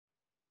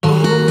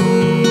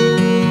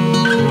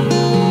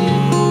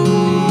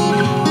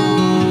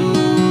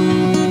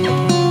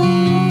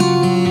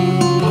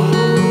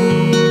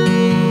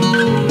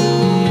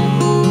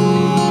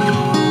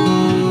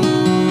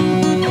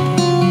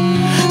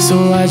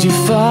why'd you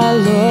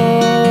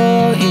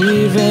follow,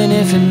 even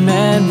if it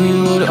meant we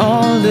would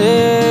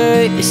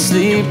only be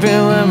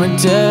sleeping when we're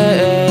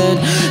dead?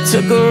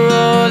 Took a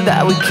road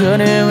that we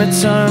couldn't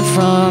return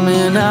from,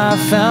 and I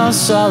found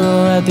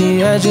sorrow at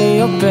the edge of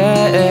your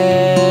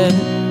bed.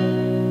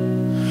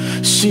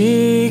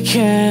 She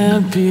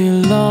can't be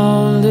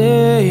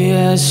lonely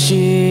as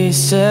she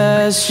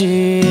says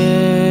she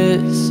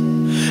is,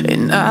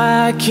 and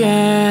I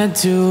can't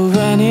do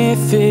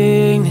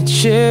anything to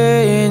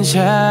change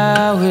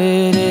how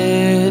it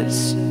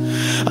is.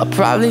 I'll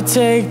probably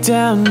take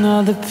down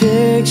all the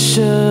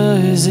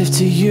pictures if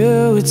to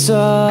you it's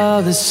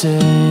all the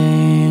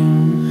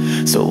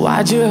same. So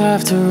why'd you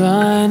have to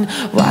run?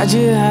 Why'd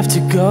you have to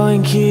go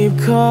and keep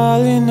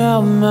calling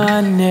out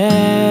my name?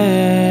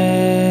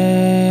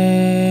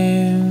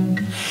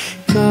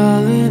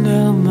 Calling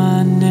out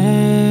my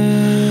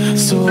name.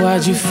 So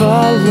why'd you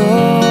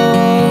follow,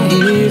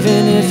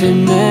 even if it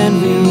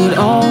meant we would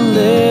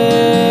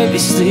only be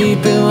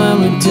sleeping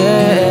when we're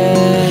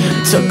dead?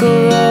 Took a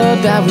road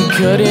that we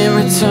couldn't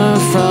return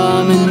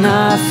from, and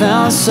I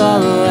found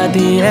sorrow at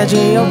the edge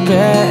of your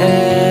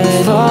bed.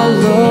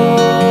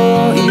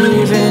 Follow,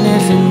 even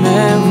if it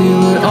meant we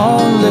would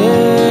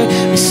only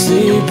be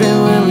sleeping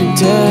when we're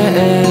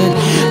dead.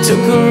 Took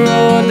a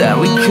road that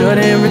we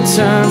couldn't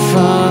return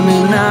from,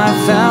 and I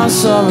found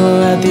sorrow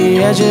at the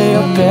edge of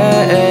your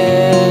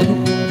bed.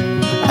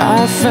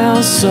 I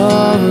found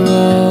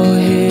sorrow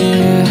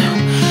here,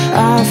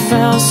 I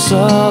found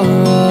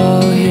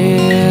sorrow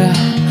here,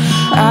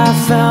 I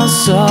found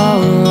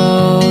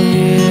sorrow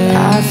here,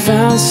 I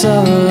found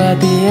sorrow at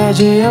the edge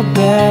of your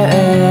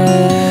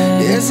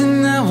bed.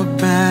 Isn't that a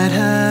bad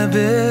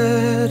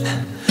habit,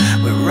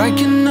 where I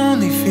can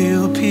only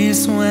feel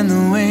peace when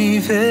the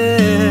wave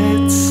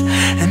hits,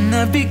 and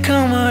I've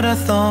become what I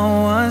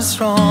thought was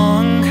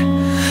wrong.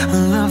 I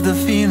love the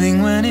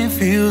feeling when it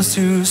feels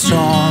too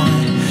strong.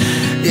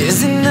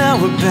 Isn't that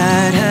a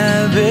bad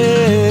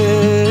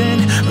habit,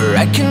 where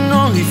I can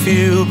only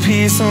feel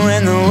peace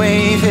when the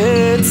wave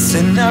hits,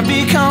 and I've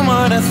become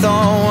what I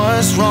thought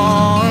was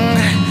wrong.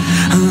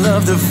 I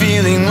love the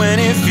feeling when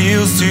it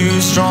feels too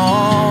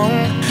strong.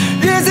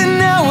 Isn't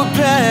that a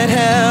bad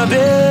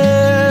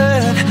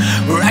habit,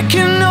 where I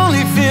can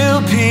only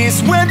feel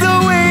peace when the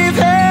wave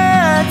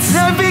hits,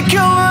 I've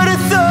become what I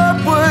thought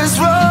was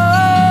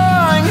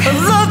wrong. I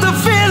love the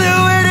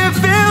feeling when it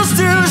feels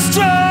too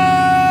strong.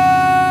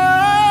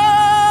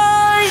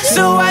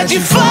 So why'd you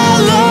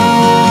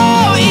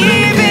follow,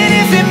 even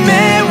if it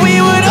meant we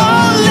would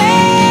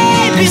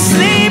only be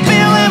sleeping